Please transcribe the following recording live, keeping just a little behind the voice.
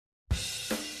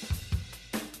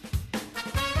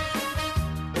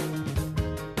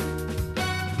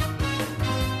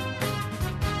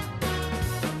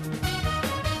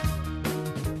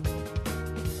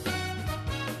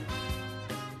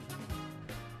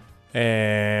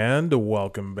And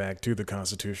welcome back to the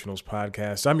Constitutionals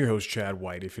podcast. I'm your host, Chad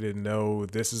White. If you didn't know,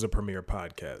 this is a premiere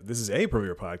podcast. This is a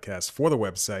premiere podcast for the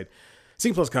website,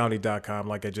 cpluscomedy.com.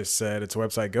 Like I just said, it's a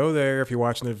website. Go there. If you're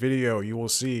watching the video, you will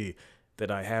see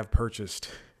that I have purchased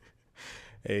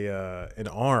an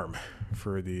arm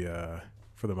for the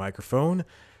microphone.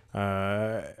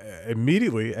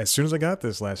 Immediately, as soon as I got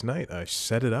this last night, I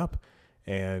set it up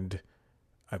and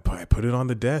I put it on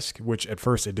the desk, which at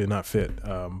first it did not fit,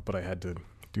 but I had to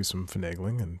do some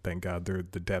finagling, and thank God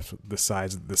the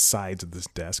sides of this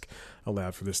desk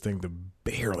allowed for this thing to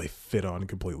barely fit on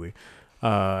completely.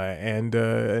 And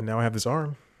now I have this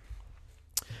arm,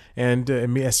 and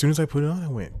as soon as I put it on, I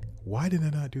went, "Why did I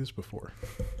not do this before?"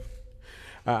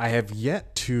 I have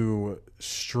yet to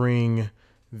string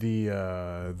the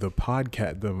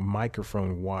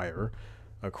microphone wire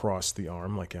across the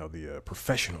arm like how the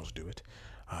professionals do it.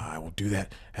 I will do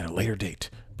that at a later date,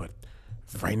 but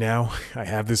right now I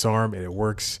have this arm and it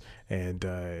works, and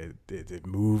it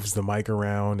moves the mic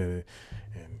around, and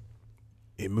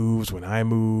it moves when I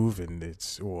move, and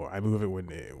I move it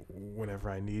whenever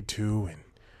I need to, and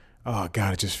oh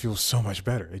God, it just feels so much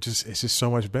better. It's just so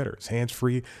much better. It's hands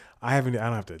free. I don't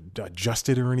have to adjust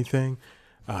it or anything.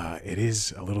 It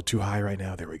is a little too high right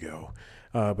now. There we go.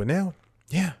 But now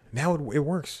it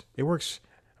works. It works.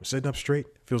 I'm sitting up straight.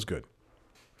 Feels good.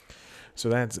 So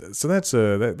there's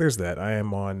that. I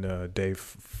am on day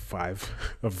 5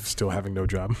 of still having no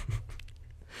job.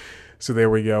 So there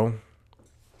we go.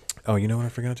 Oh, you know what I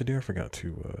forgot to do? I forgot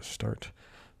to start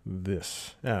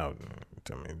this. Oh,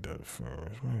 tell me.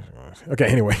 Okay.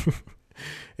 Anyway,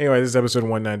 this is episode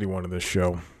 191 of this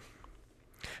show.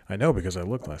 I know because I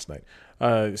looked last night.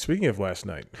 Speaking of last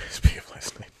night,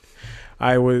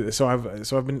 I've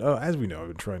been as we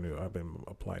know, I've been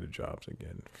applying to jobs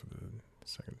again for the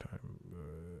second time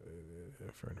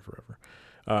forever,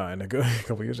 in a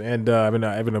couple of years, and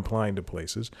I've been applying to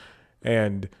places,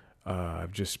 and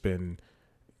I've just been,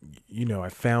 I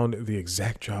found the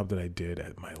exact job that I did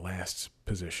at my last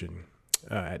position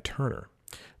at Turner's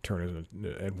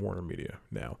at Warner Media.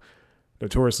 Now,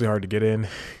 notoriously hard to get in,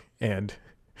 and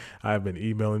I've been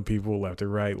emailing people left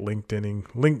and right,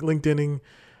 LinkedIning.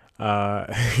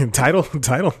 Title.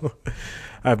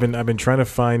 I've been trying to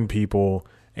find people,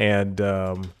 and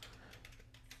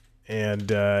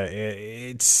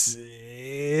it's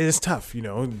tough,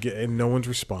 and no one's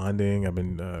responding. I've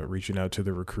been reaching out to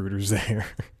the recruiters there,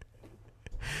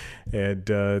 and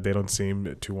they don't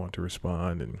seem to want to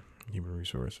respond, and human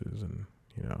resources, and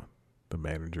the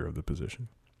manager of the position.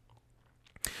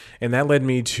 And that led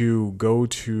me to go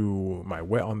to my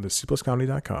on the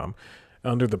cpluscomedy.com.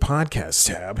 Under the podcast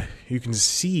tab, you can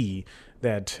see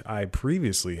that I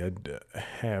previously have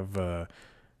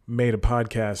made a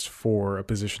podcast for a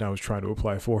position I was trying to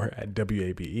apply for at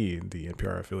WABE, the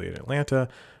NPR affiliate in Atlanta,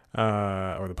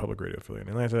 or the public radio affiliate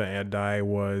in Atlanta, and I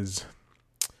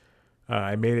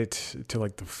made it to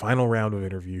like the final round of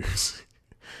interviews.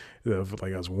 I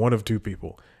was one of 2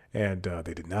 people, and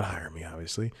they did not hire me,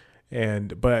 obviously.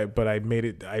 But I made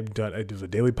it. I did a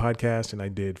daily podcast, and I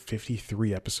did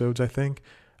 53 episodes, I think.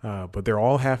 But they're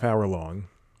all half-hour long,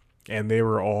 and they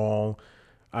were all.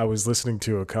 I was listening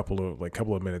to a couple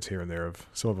of minutes here and there of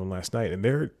some of them last night, and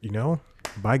they're,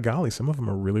 by golly, some of them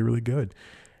are really, really good,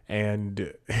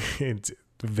 and it's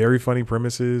very funny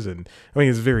premises, and I mean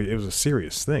it was a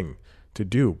serious thing to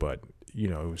do, but it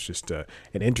was just an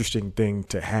interesting thing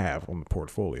to have on the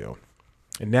portfolio.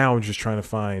 And now I'm just trying to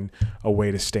find a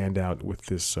way to stand out with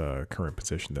this current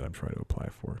position that I'm trying to apply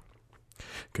for.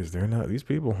 Because they're not, these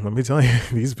people, let me tell you,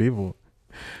 these people,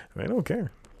 they don't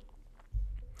care.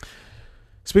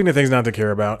 Speaking of things not to care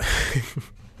about,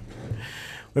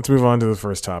 let's move on to the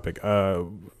first topic.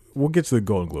 We'll get to the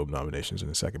Golden Globe nominations in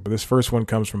a second, but this first one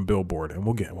comes from Billboard, and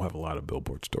we'll have a lot of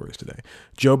Billboard stories today.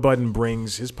 Joe Budden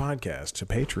brings his podcast to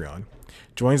Patreon,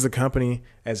 joins the company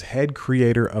as head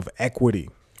creator of Equity.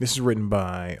 This is written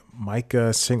by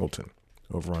Micah Singleton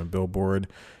over on Billboard,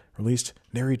 released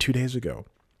nearly 2 days ago.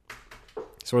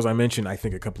 So as I mentioned, I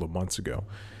think a couple of months ago,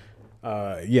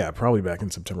 probably back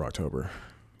in September, October,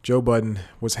 Joe Budden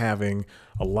was having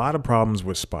a lot of problems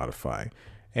with Spotify.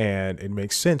 And it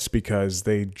makes sense because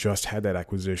they just had that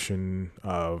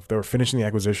they were finishing the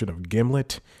acquisition of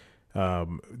Gimlet,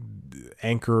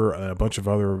 Anchor, and a bunch of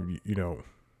other,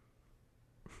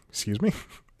 excuse me?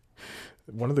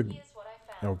 One of the...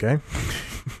 Okay.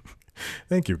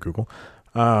 Thank you, Google.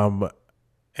 And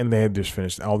they had just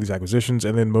finished all these acquisitions.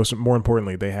 And then more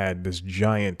importantly, they had this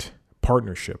giant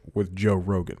partnership with Joe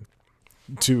Rogan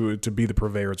to be the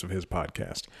purveyors of his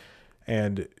podcast.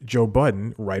 And Joe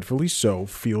Budden, rightfully so,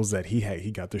 feels that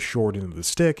he got the short end of the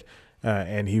stick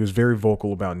and he was very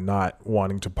vocal about not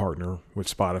wanting to partner with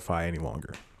Spotify any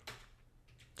longer.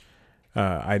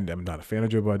 I'm not a fan of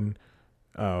Joe Budden,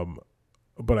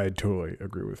 but I totally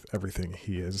agree with everything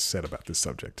he has said about this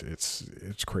subject.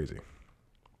 It's crazy.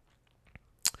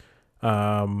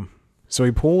 So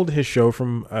he pulled his show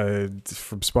from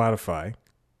Spotify,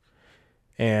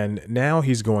 and now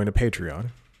he's going to Patreon,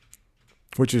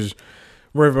 which is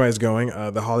where everybody's going.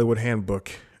 The Hollywood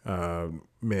Handbook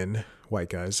men, white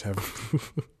guys, have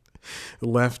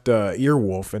left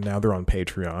Earwolf, and now they're on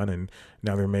Patreon, and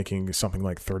now they're making something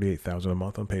like $38,000 a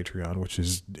month on Patreon, which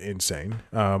is insane.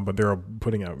 But they're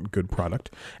putting out good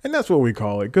product, and that's what we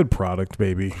call it, good product,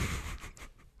 baby.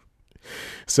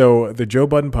 So the Joe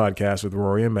Budden podcast with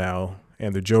Rory and Mal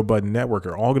and the Joe Budden Network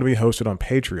are all going to be hosted on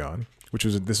Patreon,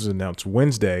 this is announced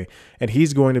Wednesday, and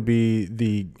he's going to be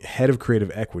the head of creative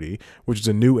equity, which is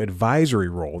a new advisory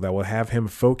role that will have him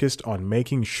focused on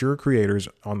making sure creators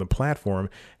on the platform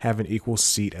have an equal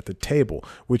seat at the table,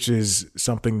 which is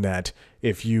something that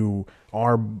if you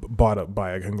are bought up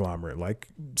by a conglomerate like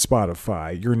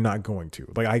Spotify, you're not going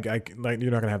to. Like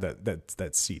you're not going to have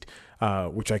that seat,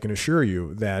 which I can assure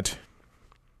you that,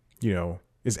 you know,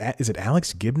 is it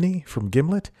Alex Gibney from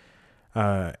Gimlet?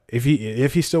 If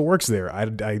he still works there,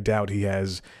 I doubt he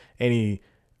has any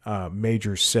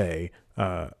major say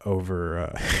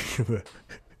over.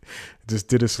 Just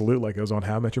did a salute like it was on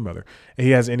How I Met Your Mother.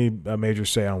 He has any major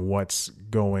say on what's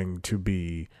going to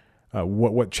be,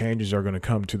 what changes are going to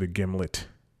come to the Gimlet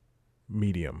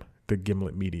medium, the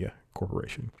Gimlet Media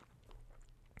Corporation.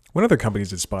 What other companies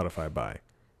did Spotify buy?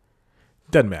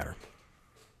 Doesn't matter.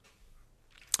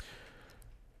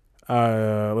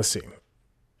 Let's see.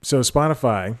 So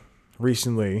Spotify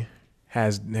recently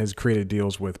has created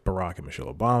deals with Barack and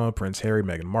Michelle Obama, Prince Harry,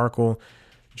 Meghan Markle,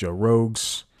 Joe Rogan.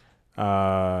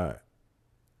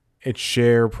 Its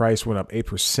share price went up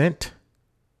 8%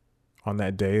 on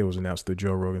that day. It was announced the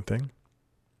Joe Rogan thing.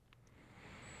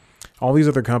 All these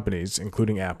other companies,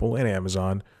 including Apple and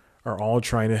Amazon, are all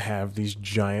trying to have these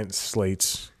giant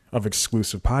slates of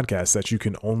exclusive podcasts that you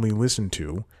can only listen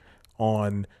to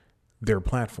on their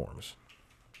platforms,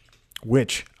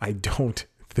 which I don't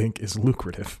think is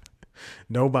lucrative.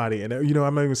 Nobody, and you know,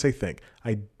 I'm not even gonna say think.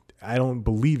 I don't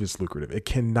believe it's lucrative. It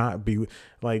cannot be.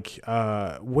 Like,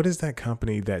 what is that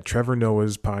company that Trevor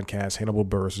Noah's podcast, Hannibal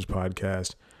Buress's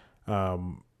podcast?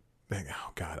 Oh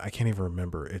God, I can't even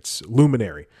remember. It's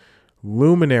Luminary.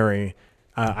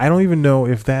 I don't even know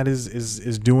if that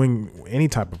is doing any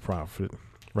type of profit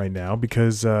right now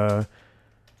because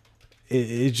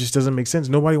it just doesn't make sense.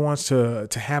 Nobody wants to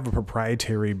have a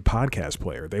proprietary podcast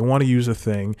player. They want to use a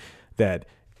thing that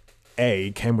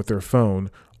A, came with their phone,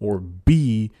 or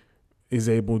B, is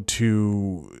able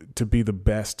to be the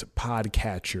best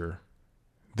podcatcher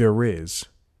there is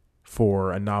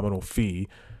for a nominal fee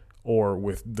or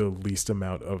with the least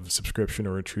amount of subscription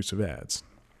or intrusive ads.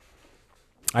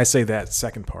 I say that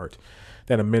second part,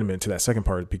 that amendment to that second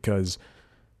part, because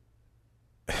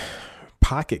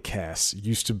Pocket Casts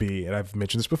used to be, and I've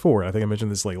mentioned this before, I think I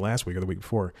mentioned this like last week or the week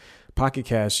before, Pocket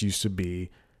Casts used to be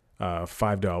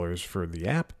 $5 for the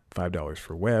app, $5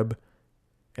 for web,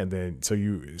 and then so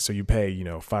you pay,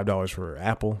 $5 for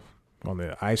Apple on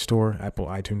the iStore, Apple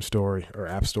iTunes Store or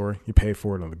App Store. You pay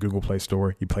for it on the Google Play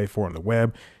Store. You pay for it on the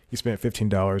web. You spend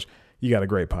 $15. You got a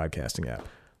great podcasting app.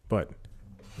 But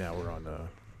now we're on.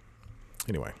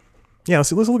 Anyway, yeah.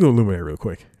 Let's look at Luminary real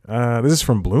quick. This is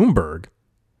from Bloomberg.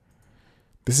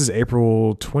 This is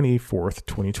April 24th,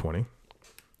 2020.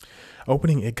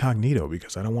 Opening incognito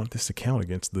because I don't want this to count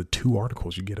against the 2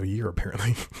 articles you get a year,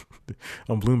 apparently,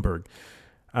 on Bloomberg.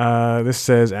 This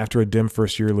says, after a dim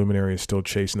first year, Luminary is still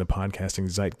chasing the podcasting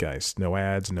zeitgeist. No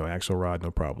ads, no Axelrod,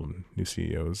 no problem. New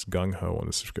CEOs gung-ho on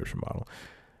the subscription model.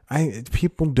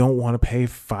 People don't want to pay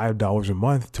 $5 a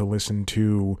month to listen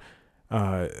to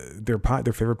their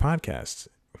favorite podcasts.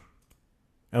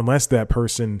 Unless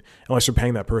you're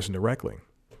paying that person directly.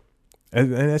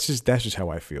 And that's just how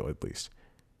I feel, at least.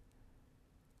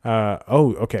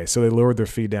 Okay. So they lowered their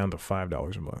fee down to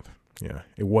 $5 a month. Yeah,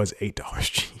 it was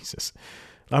 $8. Jesus.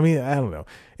 I mean, I don't know.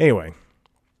 Anyway,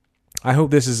 I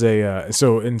hope this is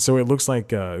so it looks like,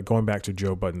 going back to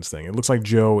Joe Budden's thing, it looks like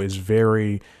Joe is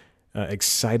very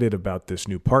excited about this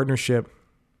new partnership.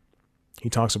 He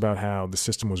talks about how the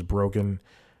system was broken,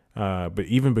 but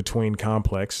even between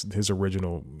Complex, the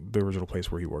original place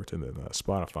where he worked, and then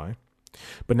Spotify.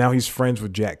 But now he's friends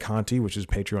with Jack Conte, which is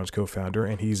Patreon's co-founder,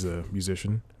 and he's a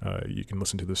musician. You can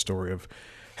listen to the story of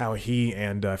how he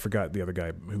and I forgot the other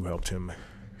guy who helped him,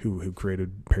 who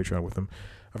created Patreon with him.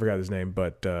 I forgot his name,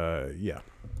 but yeah.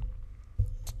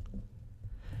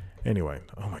 Anyway,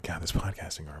 oh my God, this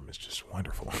podcasting arm is just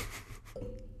wonderful.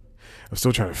 I'm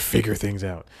still trying to figure things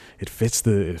out. It fits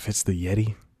the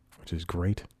Yeti, which is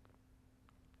great.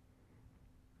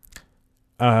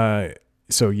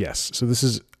 So yes, so this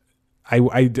is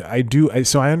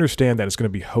so I understand that it's going to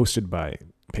be hosted by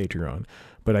Patreon,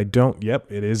 but I don't.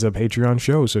 Yep, it is a Patreon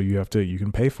show, so you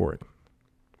can pay for it.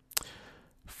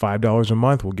 $5 a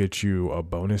month will get you a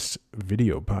bonus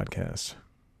video podcast.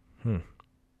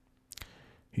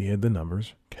 He had the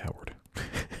numbers. Coward.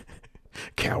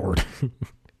 Coward.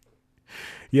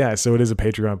 Yeah, so it is a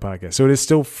Patreon podcast. So it is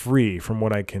still free from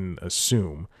what I can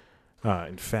assume.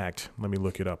 In fact, let me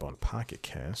look it up on Pocket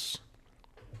Casts.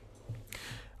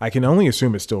 I can only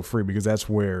assume it's still free because that's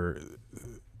where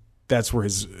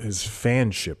his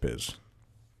fanship is.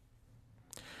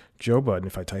 Joe Budden.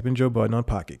 If I type in Joe Budden on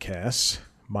Pocket Casts,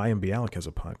 Mayim Bialik has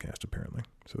a podcast apparently.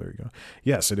 So there you go.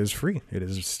 Yes, it is free. It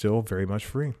is still very much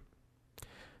free.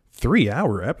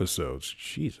 3-hour episodes.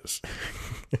 Jesus.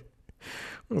 I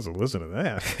was to listen to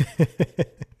that.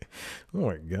 Oh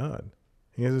my God.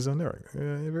 He has his own network.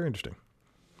 Very interesting.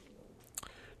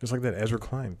 Just like that Ezra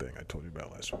Klein thing I told you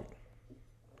about last week.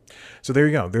 So there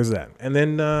you go. There's that. And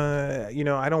then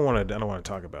I don't want to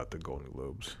talk about the Golden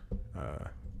Globes.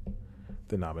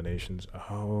 The nominations.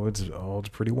 It's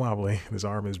pretty wobbly. This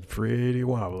arm is pretty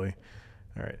wobbly.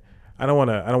 All right. I don't want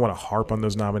to harp on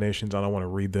those nominations. I don't want to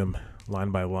read them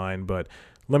line by line, but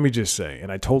let me just say,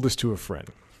 and I told this to a friend,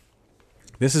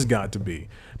 this has got to be,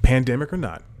 pandemic or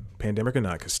not,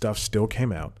 because stuff still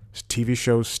came out, TV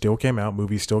shows still came out,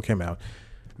 movies still came out.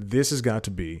 This has got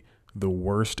to be the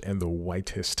worst and the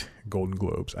whitest Golden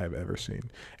Globes I've ever seen.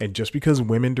 And just because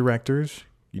women directors,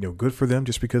 good for them,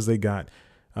 just because they got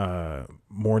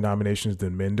more nominations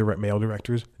than male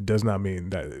directors, does not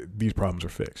mean that these problems are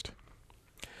fixed.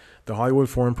 The Hollywood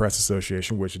Foreign Press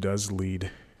Association, which does lead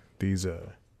these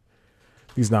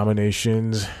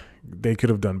nominations, they could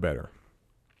have done better.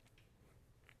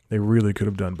 They really could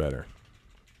have done better.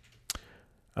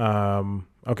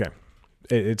 Okay,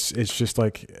 it's just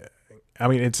like,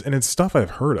 it's stuff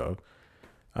I've heard of,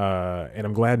 and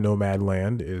I'm glad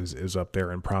Nomadland is up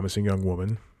there and Promising Young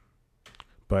Woman,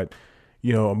 but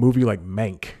a movie like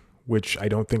Mank, which I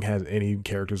don't think has any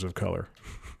characters of color.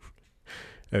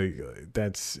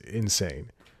 That's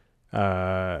insane.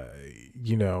 I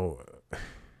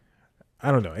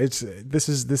don't know. This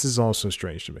is also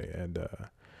strange to me, and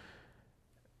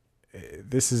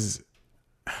this is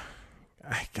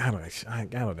I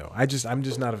don't know.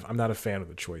 I'm not a fan of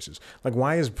the choices. Like,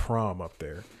 why is Prom up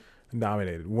there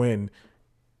nominated when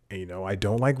I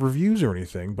don't like reviews or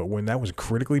anything, but when that was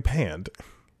critically panned,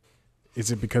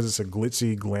 is it because it's a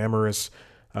glitzy, glamorous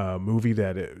movie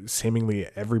that seemingly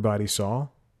everybody saw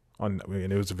and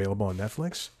it was available on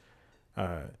Netflix?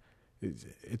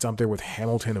 It's up there with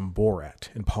Hamilton and Borat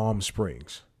and Palm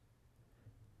Springs.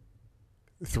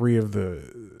 3 of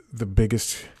the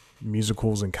biggest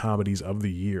musicals and comedies of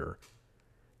the year.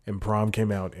 And Prom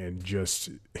came out and just,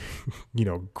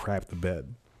 crapped the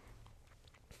bed.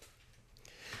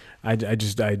 I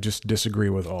just disagree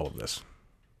with all of this.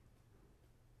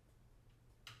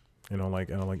 I don't like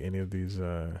any of these.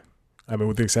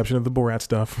 With the exception of the Borat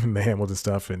stuff and the Hamilton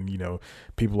stuff, and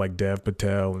people like Dev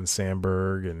Patel and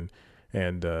Sandberg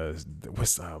and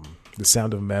what's The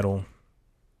Sound of Metal,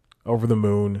 Over the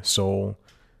Moon, Soul,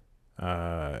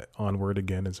 Onward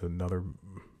Again is another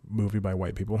movie by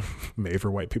white people, made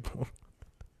for white people.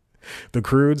 The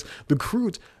Croods.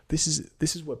 This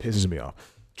is what pisses me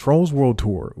off. Trolls World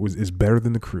Tour is better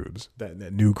than The Croods, that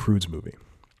new Croods movie.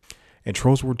 And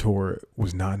Trolls World Tour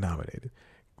was not nominated.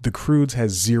 The Croods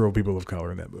has 0 people of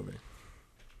color in that movie.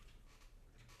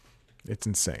 It's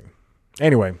insane.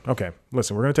 Anyway, okay,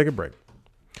 listen, we're going to take a break.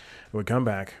 When we come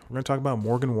back, we're going to talk about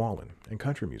Morgan Wallen and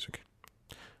country music.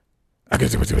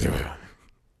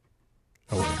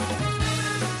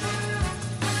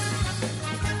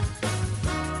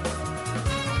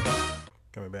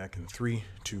 Coming back in 3,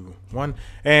 2, 1,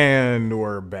 and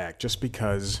we're back. Just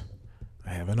because I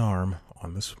have an arm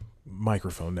on this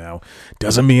microphone now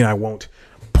doesn't mean I won't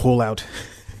pull out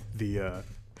the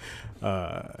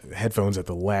headphones at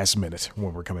the last minute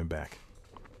when we're coming back.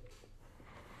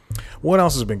 What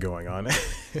else has been going on?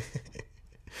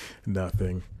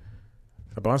 Nothing.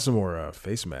 I bought some more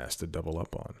face masks to double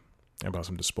up on. I bought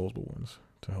some disposable ones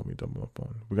to help me double up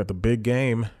on. We got the big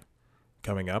game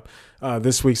coming up.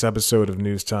 This week's episode of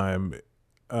News Time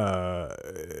had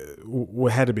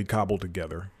to be cobbled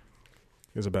together.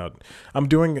 It was about, I'm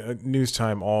doing News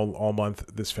Time all month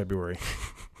this February.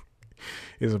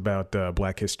 Is about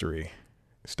Black history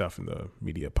stuff in the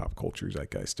media pop culture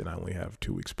zeitgeist, and I only have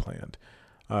 2 weeks planned.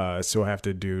 So I have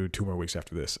to do 2 more weeks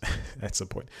after this at some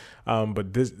point.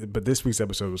 But this week's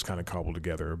episode was kind of cobbled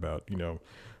together about,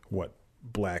 what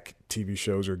black TV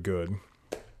shows are good.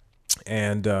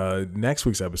 And next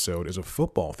week's episode is a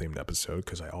football themed episode,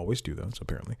 because I always do those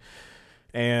apparently,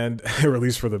 and or at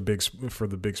least for the big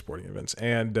sporting events,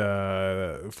 and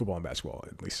football and basketball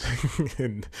at least,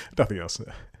 and nothing else.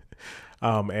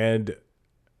 And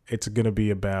it's going to be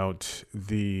about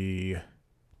the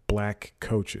black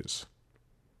coaches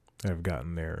that have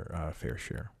gotten their fair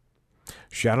share.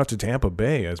 Shout out to Tampa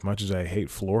Bay. As much as I hate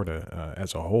Florida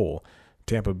as a whole,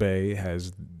 Tampa Bay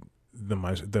has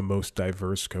the most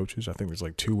diverse coaches. I think there's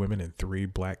like 2 women and 3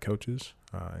 black coaches,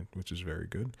 which is very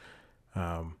good.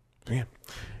 Yeah.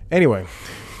 Anyway,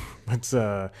 let's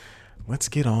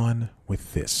get on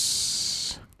with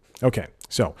this. Okay,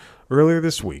 so earlier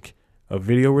this week, a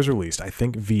video was released, I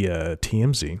think via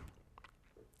TMZ.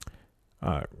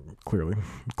 Clearly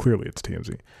it's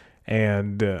TMZ.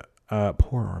 And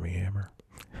poor Armie Hammer.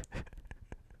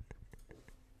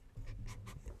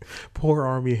 Poor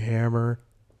Armie Hammer.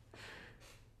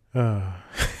 I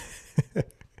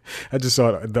just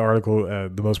saw the article,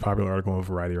 the most popular article on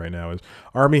Variety right now is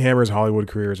Armie Hammer's Hollywood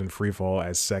career is in free fall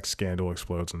as sex scandal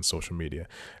explodes on social media.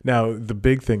 Now, the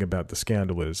big thing about the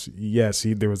scandal is, yes,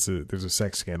 there's a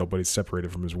sex scandal, but he's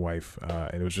separated from his wife,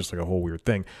 and it was just like a whole weird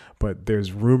thing. But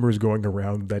there's rumors going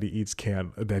around that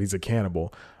that he's a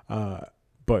cannibal,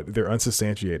 but they're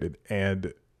unsubstantiated,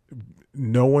 and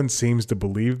no one seems to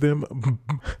believe them,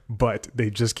 but they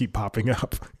just keep popping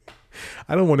up.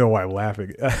 I don't know why I'm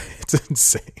laughing. It's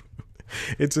insane.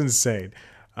 It's insane.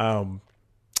 But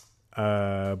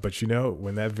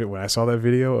when I saw that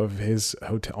video of his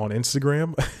hotel on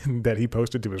Instagram that he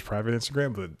posted to his private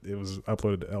Instagram, but it was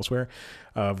uploaded elsewhere,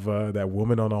 of that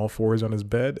woman on all fours on his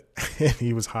bed, and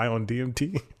he was high on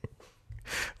DMT.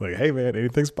 Like, hey man,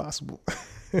 anything's possible.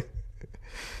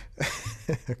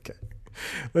 Okay,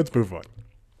 let's move on.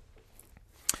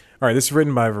 All right, this is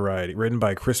written by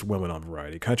Chris Wilman on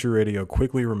Variety. Country radio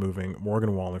quickly removing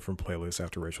Morgan Wallen from playlists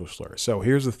after racial slur. So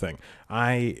here's the thing.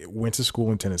 I went to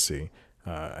school in Tennessee.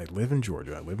 I live in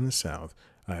Georgia. I live in the South.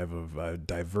 I have a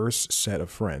diverse set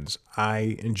of friends.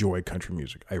 I enjoy country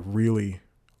music. I really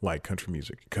like country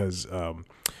music because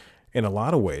in a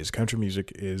lot of ways, country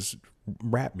music is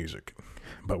rap music,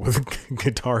 but with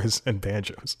guitars and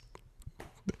banjos.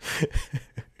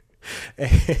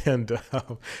 And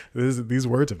these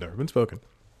words have never been spoken.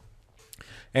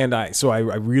 And I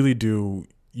really do,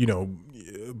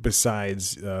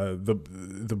 besides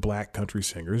the black country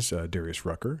singers, Darius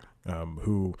Rucker,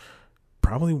 who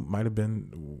probably might have been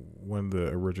one of the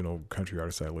original country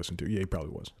artists I listened to. Yeah, he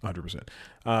probably was, 100%.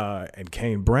 And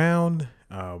Kane Brown.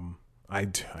 I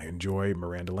enjoy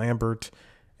Miranda Lambert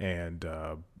and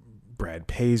Brad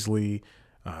Paisley.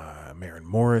 Maren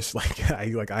Morris,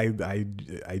 I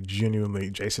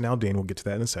genuinely, Jason Aldean, we'll get to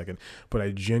that in a second, but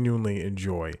I genuinely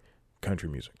enjoy country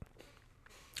music.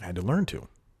 I had to learn to,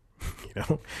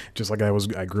 just like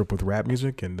I grew up with rap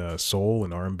music and soul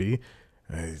and R&B.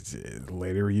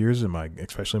 Later years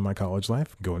especially in my college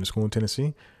life, going to school in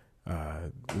Tennessee,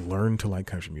 learned to like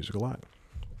country music a lot.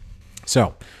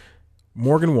 So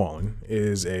Morgan Wallen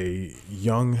is a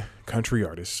young country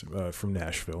artist from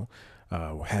Nashville.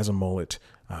 Has a mullet.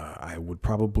 I would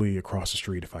probably cross the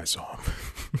street if I saw him,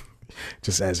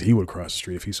 just as he would cross the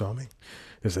street if he saw me.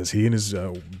 Just as he and his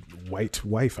white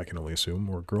wife, I can only assume,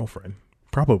 or girlfriend,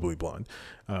 probably blonde,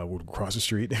 would cross the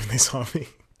street if they saw me.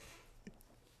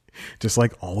 Just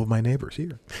like all of my neighbors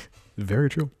here. Very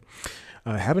true.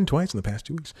 Happened twice in the past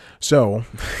 2 weeks. So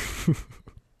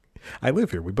I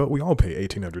live here. We all pay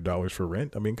 $1,800 for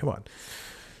rent. I mean, come on.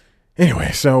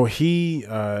 Anyway, so he's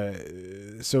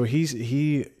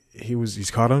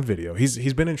caught on video.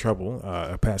 He's been in trouble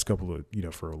past couple of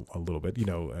for a little bit.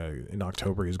 In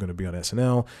October he was going to be on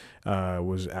SNL,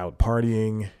 was out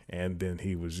partying, and then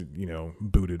he was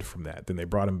booted from that. Then they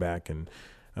brought him back, and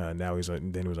now he was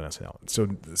on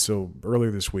SNL. So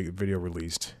earlier this week, video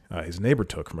released. His neighbor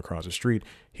took from across the street.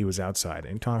 He was outside,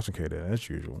 intoxicated as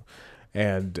usual.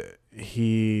 And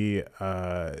he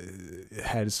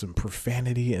had some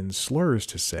profanity and slurs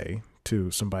to say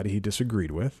to somebody he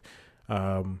disagreed with.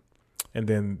 And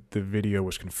then the video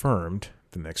was confirmed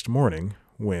the next morning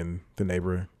when the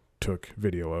neighbor took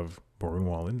video of Morgan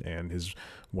Wallen and his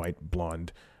white,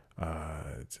 blonde,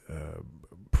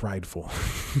 prideful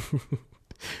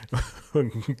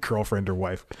girlfriend or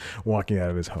wife walking out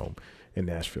of his home in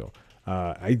Nashville.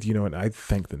 I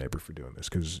thank the neighbor for doing this,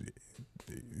 because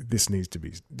this needs to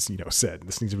be, said.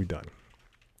 This needs to be done.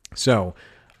 So,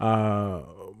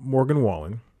 Morgan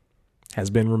Wallen has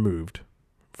been removed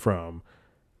from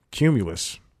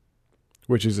Cumulus,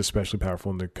 which is especially powerful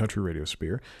in the country radio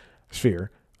sphere,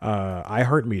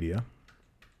 iHeartMedia,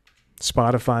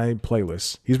 Spotify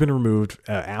playlists. He's been removed,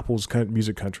 Apple's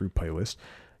music country playlist.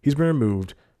 He's been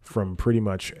removed from pretty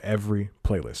much every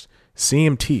playlist.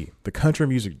 CMT, the country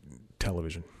music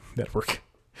television network,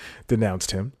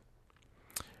 denounced him.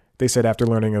 They said after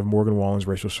learning of Morgan Wallen's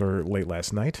racial slur late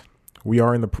last night, we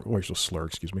are in the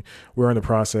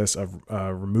process of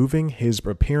removing his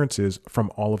appearances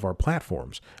from all of our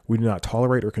platforms. We do not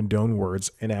tolerate or condone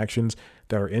words and actions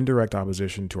that are in direct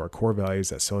opposition to our core values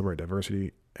that celebrate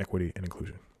diversity, equity, and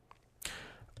inclusion.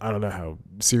 I don't know how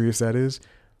serious that is,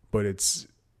 but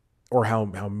or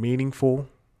how meaningful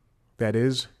that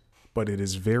is, but it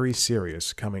is very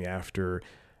serious coming after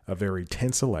a very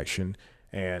tense election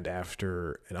and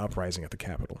after an uprising at the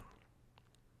Capitol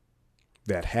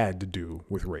that had to do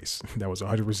with race. That was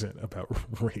 100% about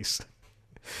race.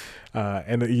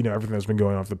 And, everything that's been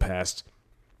going on for the past,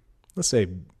 let's say,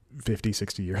 50,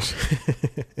 60 years.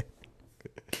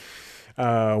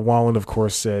 Wallen, of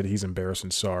course, said he's embarrassed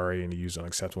and sorry, and he used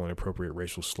unacceptable and inappropriate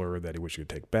racial slur that he wished he could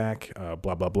take back,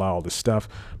 blah, blah, blah, all this stuff.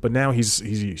 But now he's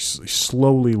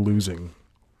slowly losing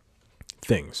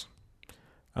things.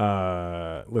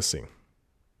 Let's see.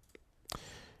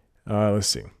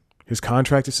 His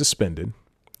contract is suspended,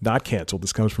 not canceled.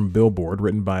 This comes from Billboard,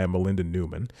 written by Melinda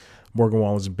Newman. Morgan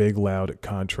Wallen's big, loud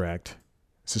contract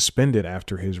suspended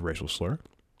after his racial slur.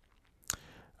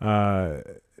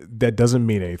 That doesn't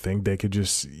mean anything. They could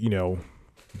just, he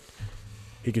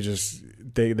could just,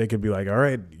 they could be like, all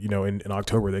right, in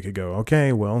October they could go,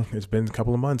 okay, well, it's been a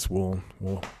couple of months. We'll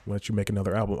let you make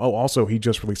another album. Oh, also, he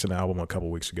just released an album a couple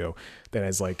of weeks ago that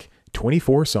has like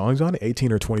 24 songs on it,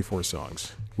 18 or 24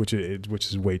 songs, which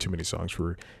is way too many songs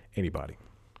for anybody.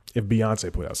 If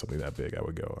Beyonce put out something that big, I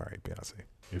would go, all right, Beyonce.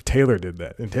 If Taylor did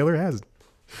that, and Taylor has,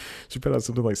 she put out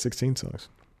something like 16 songs.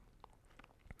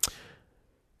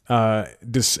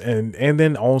 And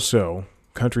then also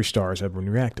country stars have been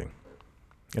reacting.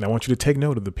 And I want you to take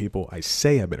note of the people I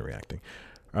say have been reacting.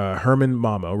 Herman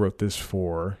Mamo wrote this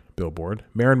for Billboard.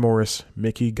 Maren Morris,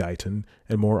 Mickey Guyton,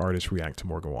 and more artists react to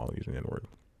Morgan Wallen using the N-word.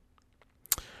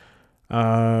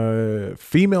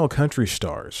 Female country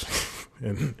stars,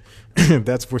 and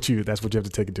that's what you have to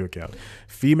take into account.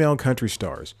 Female country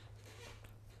stars: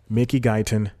 Mickey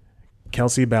Guyton,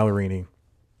 Kelsey Ballerini,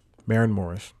 Maren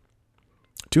Morris.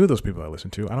 Two of those people I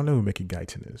listen to, I don't know who Mickey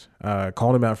Guyton is,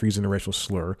 called him out for using a racial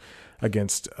slur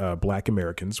against Black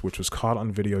Americans, which was caught on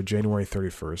video January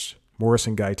 31st. Morris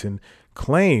and Guyton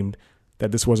claimed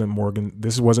that this wasn't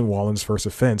Wallen's first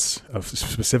offense of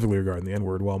specifically regarding the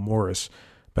N-word, while Morris,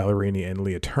 Ballerini, and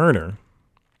Leah Turner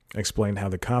explained how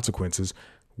the consequences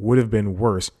would have been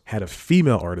worse had a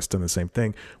female artist done the same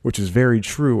thing, which is very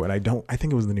true. And I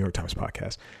think it was the New York Times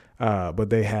podcast,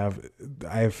 but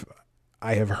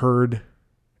I have heard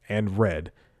and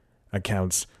read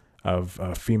accounts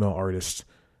of female artists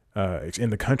in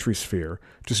the country sphere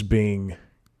just being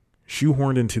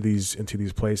shoehorned into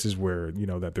these places where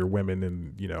that they're women,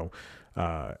 and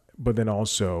but then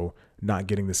also not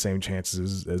getting the same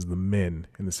chances as the men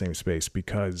in the same space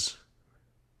because,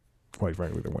 quite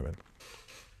frankly, they're women.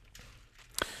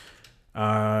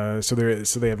 So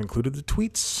they have included the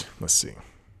tweets. Let's see.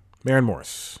 Maren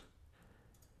Morris,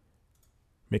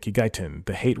 Mickey Guyton,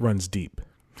 the hate runs deep.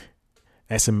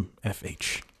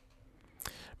 SMFH.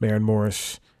 Maren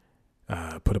Morris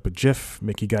put up a GIF.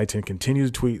 Mickey Guyton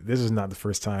continues to tweet. This is not the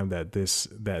first time This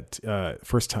is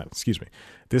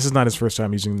not his first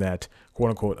time using that quote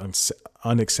unquote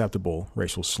unacceptable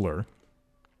racial slur.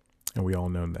 And we all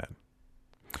known that.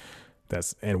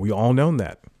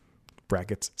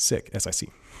 Brackets sick, SIC.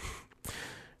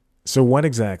 So what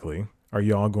exactly are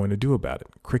y'all going to do about it?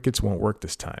 Crickets won't work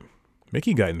this time.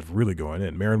 Mickey Guyton's really going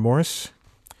in. Maren Morris,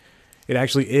 it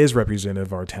actually is representative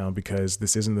of our town because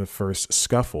this isn't the first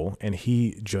scuffle, and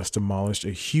he just demolished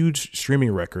a huge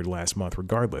streaming record last month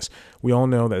regardless. We all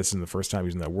know that this isn't the first time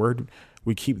using that word.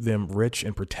 We keep them rich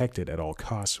and protected at all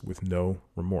costs with no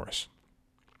remorse.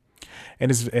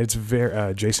 And it's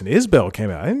very Jason Isbell came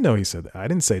out. I didn't know he said that. I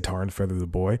didn't say tar and feather the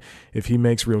boy. If he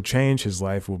makes real change, his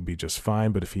life will be just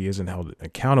fine. But if he isn't held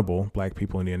accountable, Black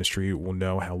people in the industry will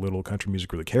know how little country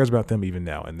music really cares about them even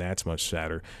now. And that's much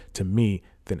sadder to me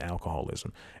than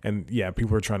alcoholism. And yeah,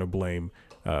 people are trying to blame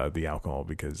the alcohol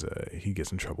because he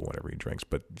gets in trouble whenever he drinks.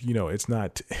 But it's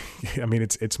not. I mean,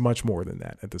 it's much more than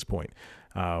that at this point.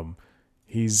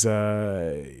 He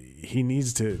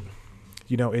needs to.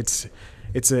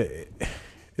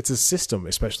 It's a system,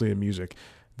 especially in music,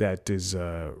 that is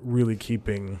really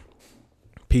keeping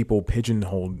people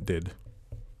pigeonholed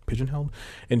pigeonholed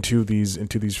into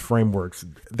these frameworks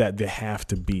that they have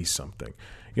to be something.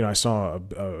 You know, I saw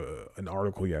an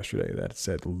article yesterday that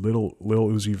said Lil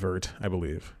Uzi Vert, I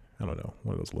believe, I don't know,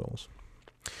 one of those Lils,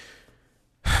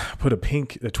 put a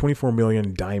 24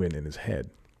 million diamond in his head,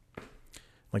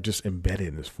 like just embedded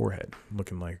in his forehead,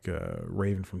 looking like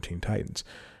Raven from Teen Titans.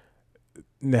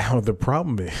 Now the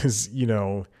problem is, you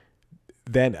know,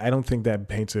 that I don't think that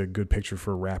paints a good picture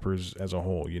for rappers as a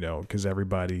whole, you know, because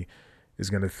everybody is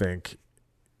going to think,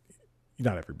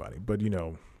 not everybody, but, you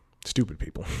know, stupid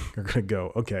people are going to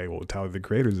go, okay, well, Tyler the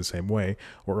Creator is the same way,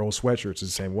 or Earl Sweatshirt's the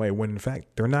same way, when in fact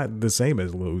they're not the same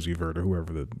as Lil Uzi Vert or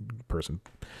whoever the person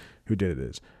who did it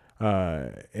is.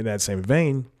 In that same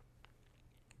vein,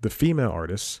 the female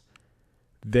artists,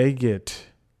 they get,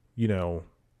 you know,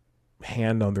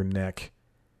 hand on their neck,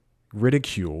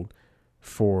 ridiculed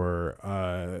for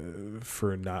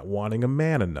not wanting a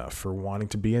man enough, for wanting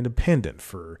to be independent,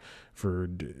 for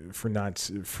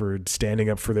standing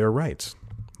up for their rights.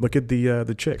 Look at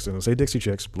the chicks. I don't say Dixie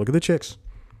Chicks. But look at the chicks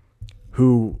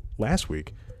who last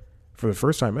week, for the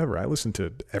first time ever, I listened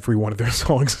to every one of their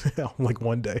songs. Like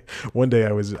one day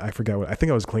I forgot what, I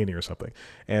think I was cleaning or something,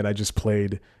 and I just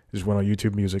went on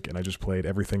YouTube Music and I just played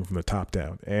everything from the top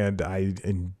down, and I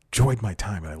enjoyed my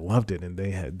time and I loved it. And they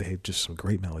had just some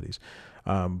great melodies.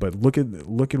 But look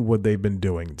at what they've been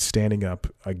doing, standing up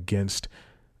against,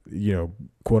 you know,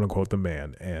 quote unquote, the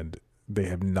man, and they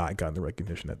have not gotten the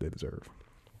recognition that they deserve,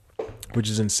 which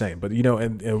is insane. But, you know,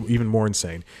 and even more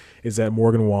insane is that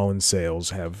Morgan Wallen's sales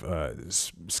have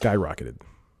skyrocketed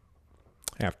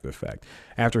after the fact,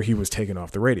 after he was taken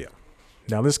off the radio.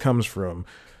 Now, this comes from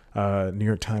New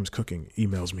York Times Cooking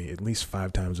emails me at least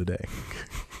 5 times a day.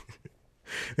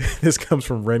 This comes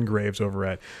from Ren Graves over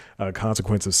at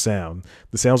Consequence of Sound.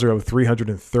 The sales are up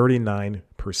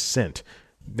 339%.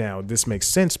 Now, this makes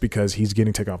sense because he's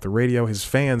getting taken off the radio. His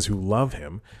fans who love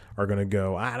him are going to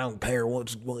go, I don't care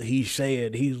what he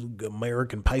said. He's an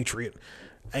American patriot,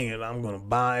 and I'm going to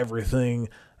buy everything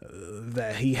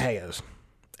that he has.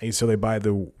 And so they buy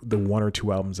the 1 or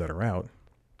 2 albums that are out,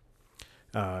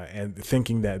 and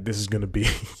thinking that this is going to be,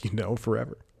 you know,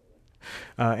 forever.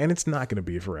 And it's not going to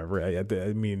be forever. I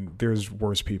mean, there's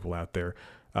worse people out there.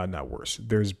 Not worse.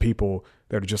 There's people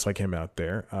that are just like him out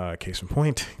there. Case in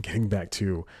point, getting back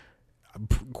to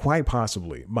quite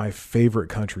possibly my favorite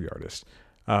country artist,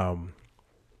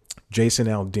 Jason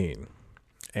Aldean.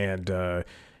 And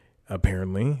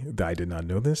apparently, I did not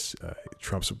know this,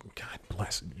 Trump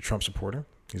supporter.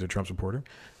 He's a Trump supporter.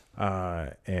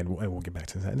 And we'll get back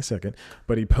to that in a second.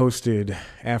 But he posted,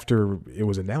 after it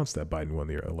was announced that Biden won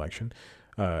the election,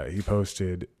 he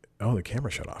posted, oh, the camera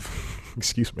shut off.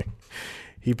 Excuse me.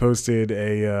 He posted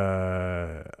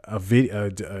a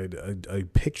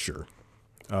picture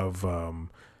of,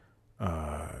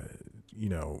 you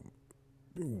know,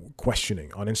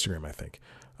 questioning on Instagram, I think,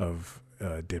 of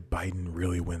did Biden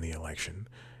really win the election?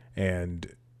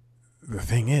 And the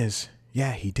thing is,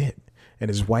 yeah, he did. And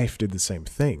his wife did the same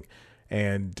thing.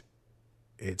 And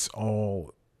it's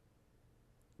all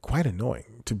quite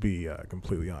annoying, to be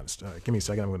completely honest. Give me a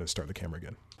second. I'm going to start the camera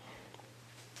again.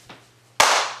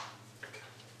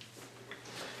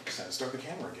 Start the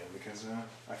camera again because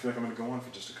I feel like I'm going to go on for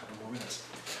just a couple more minutes.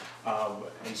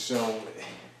 And so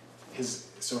he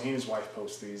and his wife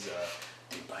post these,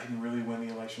 did Biden really win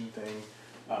the election thing?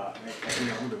 I'm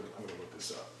going to look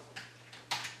this up.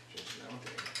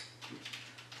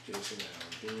 Jason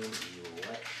Aldean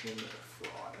election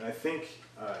fraud. And I think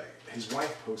his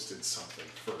wife posted something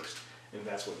first, and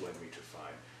that's what led me to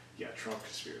find, Trump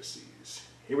conspiracies.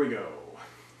 Here we go.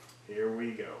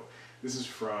 This is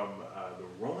from the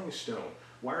Rolling Stone,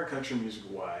 Why Are Country Music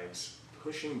Wives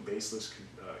Pushing Baseless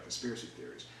Conspiracy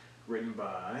Theories, written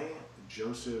by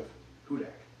Joseph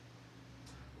Hudak.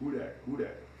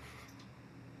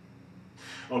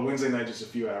 On Wednesday night, just a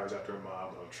few hours after a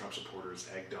mob of Trump supporters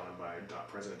egged on by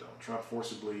President Donald Trump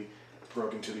forcibly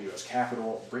broke into the U.S.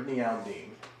 Capitol, Brittany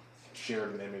Aldean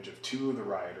shared an image of 2 of the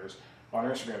rioters on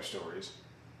her Instagram stories.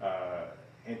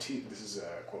 This is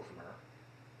a quote from her.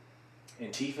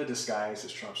 Antifa disguised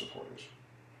as Trump supporters.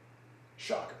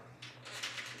 Shocker.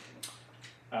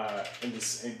 And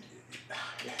it's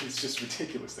just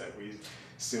ridiculous that we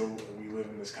live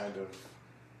in this kind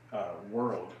of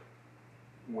world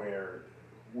where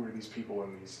these people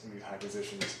in these high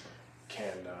positions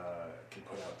can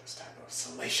put out this type of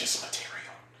salacious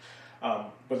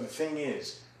material. But the thing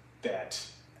is that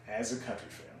as a country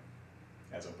fan,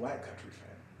 as a black country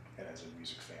fan, and as a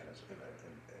music fan,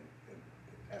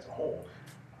 as a whole,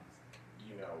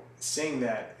 you know, saying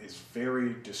that is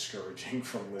very discouraging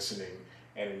from listening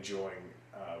and enjoying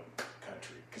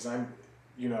country. Because I'm,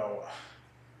 you know,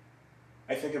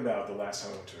 I think about the last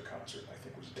time I went to a concert. I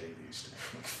think it was Dave East,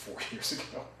 like 4 years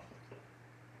ago.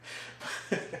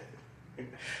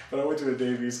 But I went to a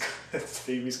Dave East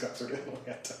concert in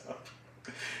Atlanta,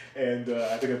 and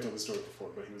I think I've told the story before,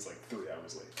 but he was like 3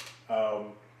 hours late.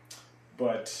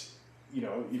 But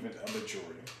even a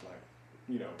majority black,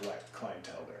 black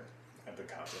clientele there at the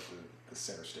concert, the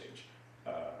center stage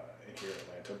in here in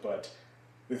Atlanta. But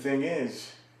the thing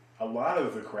is, a lot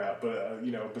of the crowd, but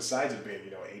besides it being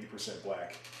 80%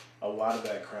 black, a lot of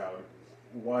that crowd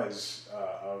was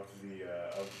of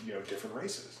different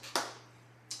races.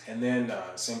 And then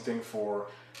same thing for,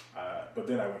 but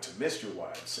then I went to Mr.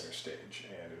 Wide center stage,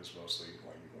 and it was mostly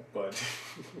white people.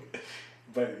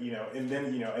 But and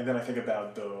then I think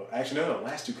about the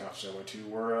last 2 concerts I went to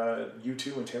were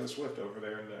U2 and Taylor Swift over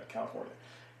there in California,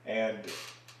 and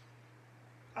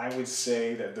I would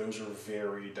say that those are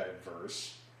very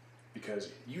diverse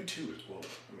because U2 is global.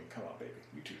 I mean, come on, baby,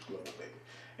 U2 is global, baby.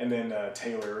 And then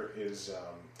Taylor's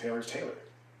Taylor,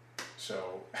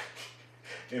 so.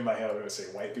 In my head, I'm going to say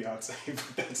white Beyonce,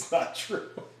 but that's not true.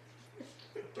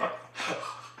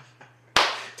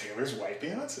 Taylor's white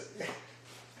Beyonce.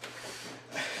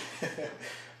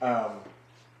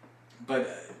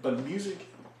 But music,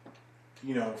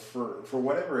 for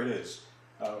whatever it is,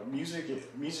 music,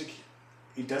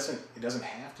 it doesn't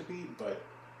have to be, but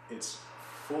it's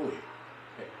fully.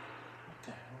 Hey, what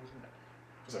the hell is that?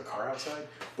 There's a car outside,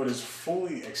 but is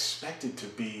fully expected to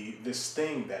be this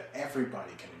thing that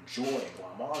everybody can enjoy and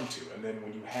glom onto. And then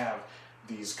when you have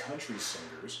these country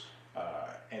singers,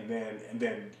 and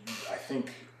then I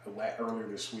think earlier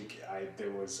this week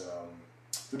there was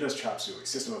who does Chop Suey?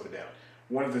 System of a Down.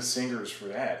 One of the singers for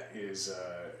that is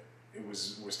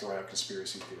was throwing out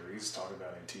conspiracy theories, talking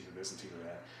about Antifa this, Antifa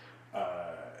that,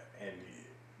 and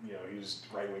he was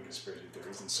right-wing conspiracy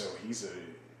theories, and so he's a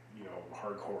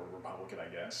hardcore Republican, I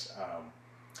guess,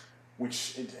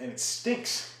 and it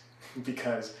stinks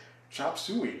because Chop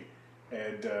Suey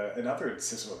and other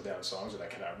System of a Down songs that I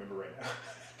cannot remember right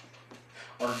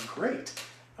now are great,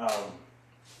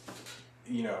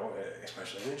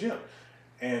 especially in the gym,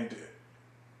 and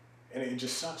it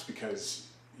just sucks because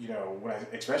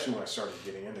especially when I started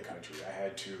getting into country,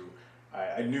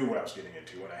 I knew what I was getting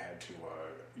into, and I had to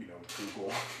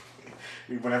Google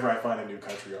whenever I find a new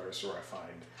country artist or I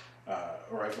find.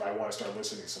 Or I want to start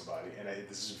listening to somebody, and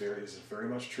this is very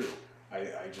much true. I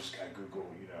Google,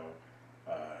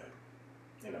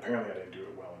 and apparently I didn't do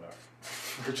it well enough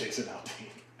for Jason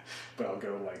Aldean, but I'll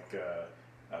go like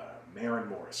Maren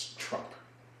Morris, Trump,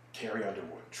 Carrie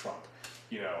Underwood, Trump,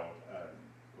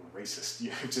 racist,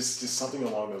 just something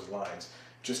along those lines,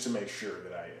 just to make sure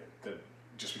that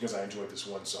just because I enjoyed this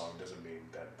one song doesn't mean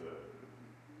that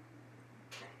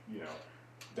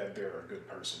that they're a good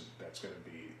person that's going to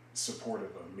be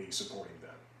supportive of me supporting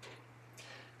them.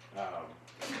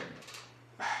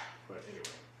 But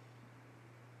anyway,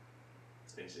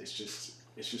 it's just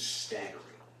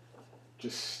staggering,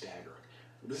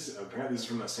 Apparently, this is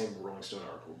from that same Rolling Stone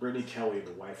article. Brittany Kelly,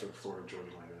 the wife of Florida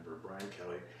Georgia Line member Brian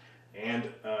Kelly, and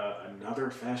another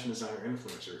fashion designer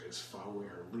influencer is following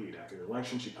her lead. After the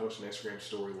election, she posted an Instagram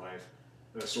story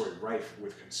rife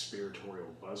with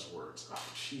conspiratorial buzzwords.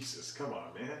 Oh, Jesus, come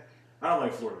on, man. I don't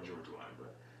like Florida Georgia Line,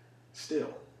 but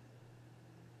still.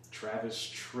 Travis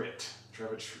Tritt's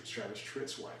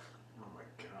wife. Oh my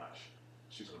gosh.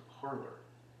 She's in a parlor.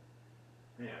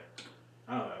 Man,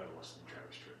 I don't know what's in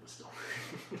Travis Tritt, but still.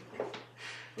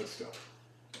 But still.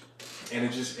 And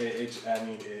it's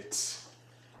disheartening.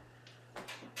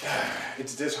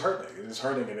 It's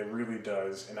disheartening, and it really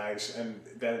does. And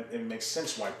that it makes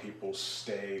sense why people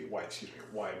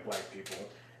why black people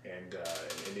and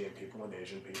Indian people and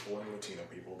Asian people and Latino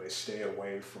people, they stay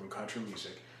away from country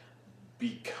music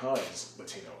because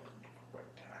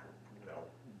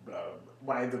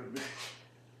why the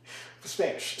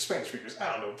Spanish speakers.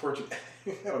 I don't know Portuguese.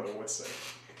 I don't know what to say.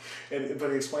 But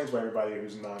it explains why everybody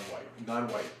who's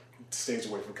non-white stays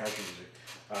away from country music.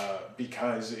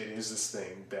 Because it is this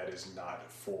thing that is not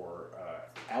for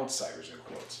outsiders, in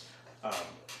quotes.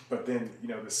 But then,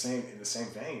 in the same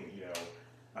vein,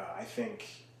 I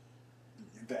think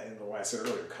that, in the way I said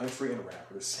earlier, country and rap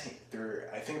are the same.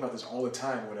 I think about this all the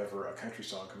time whenever a country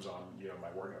song comes on,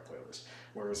 my workout playlist.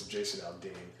 Whereas Jason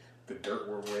Aldean, "The Dirt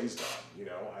We're Raised On,"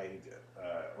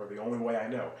 or "The Only Way I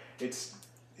Know," it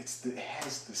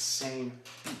has the same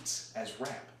beats as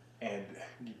rap. And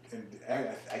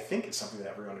I think it's something that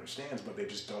everyone understands, but they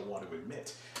just don't want to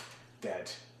admit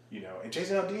that, and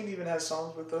Jason Aldean even has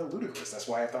songs with Ludacris. That's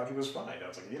why I thought he was fine. I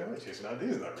was like, Jason Aldean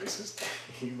is not racist.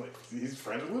 He's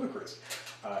friends with Ludacris.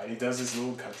 And he does this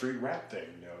little country rap thing.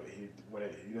 When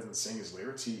he doesn't sing his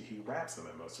lyrics, he raps them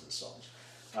in most of his songs.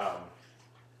 Um,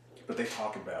 but they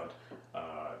talk about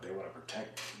they want to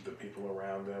protect the people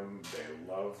around them. They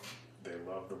love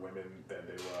the women that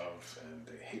they love, and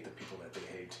they hate the people that they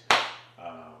hate.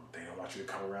 They don't want you to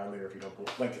come around there if you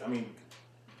don't like. I mean,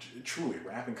 truly,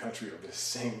 rap and country are the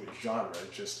same genre,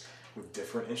 just with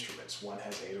different instruments. One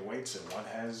has 808s and one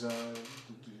has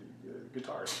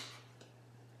guitars.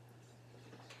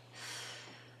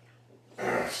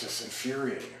 It's just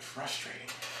infuriating and frustrating,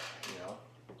 you know.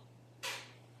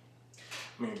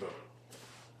 I mean, but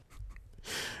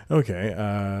okay.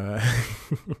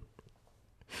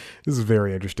 This is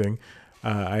very interesting.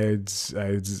 I'd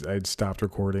stopped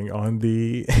recording on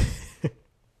the.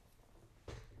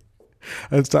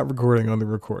 I'd stopped recording on the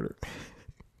recorder.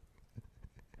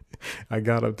 I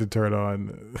got up to turn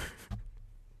on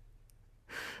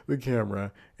the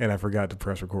camera, and I forgot to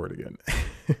press record again.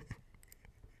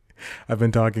 I've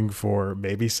been talking for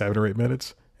maybe 7 or 8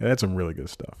 minutes, and that's some really good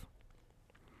stuff.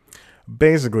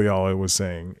 Basically, all I was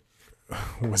saying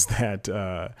was that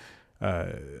a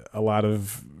lot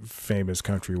of famous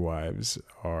country wives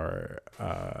are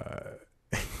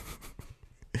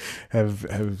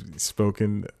have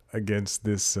spoken against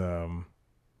this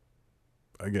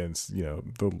against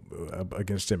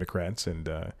against Democrats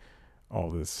and all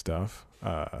this stuff.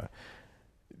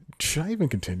 Should I even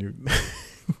continue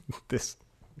this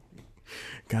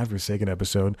godforsaken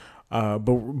episode? But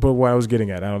what I was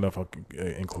getting at, I don't know if I'll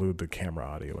include the camera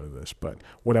audio into this, but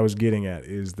what I was getting at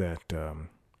is that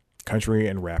country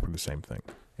and rap are the same thing,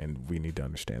 and we need to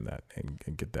understand that and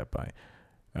get that by.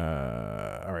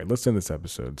 All right, let's end this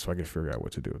episode so I can figure out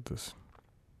what to do with this.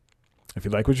 If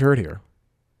you like what you heard here,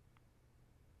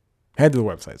 head to the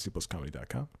website,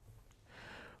 cpluscomedy.com,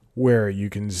 where you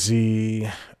can see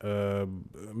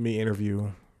me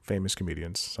interview famous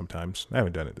comedians sometimes. I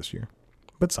haven't done it this year,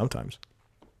 but sometimes.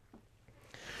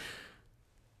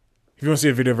 If you want to see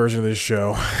a video version of this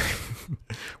show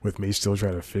with me still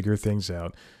trying to figure things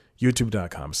out,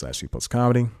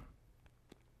 youtube.com/cpluscomedy,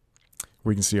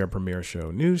 where you can see our premiere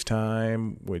show, News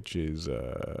Time, which is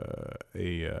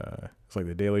it's like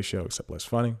The Daily Show except less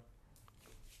funny.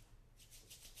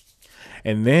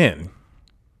 And then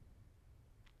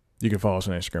you can follow us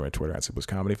on Instagram and Twitter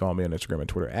 @cpluscomedy. Follow me on Instagram and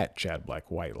Twitter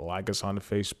 @ChadBlackWhite. Like us on the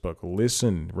Facebook.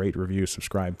 Listen, rate, review,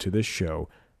 subscribe to this show,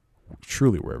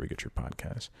 truly wherever you get your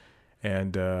podcasts.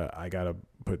 And I got to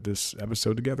put this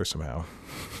episode together somehow.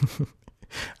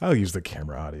 I'll use the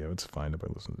camera audio. It's fine if I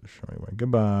listen to the show anyway.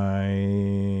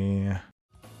 Goodbye.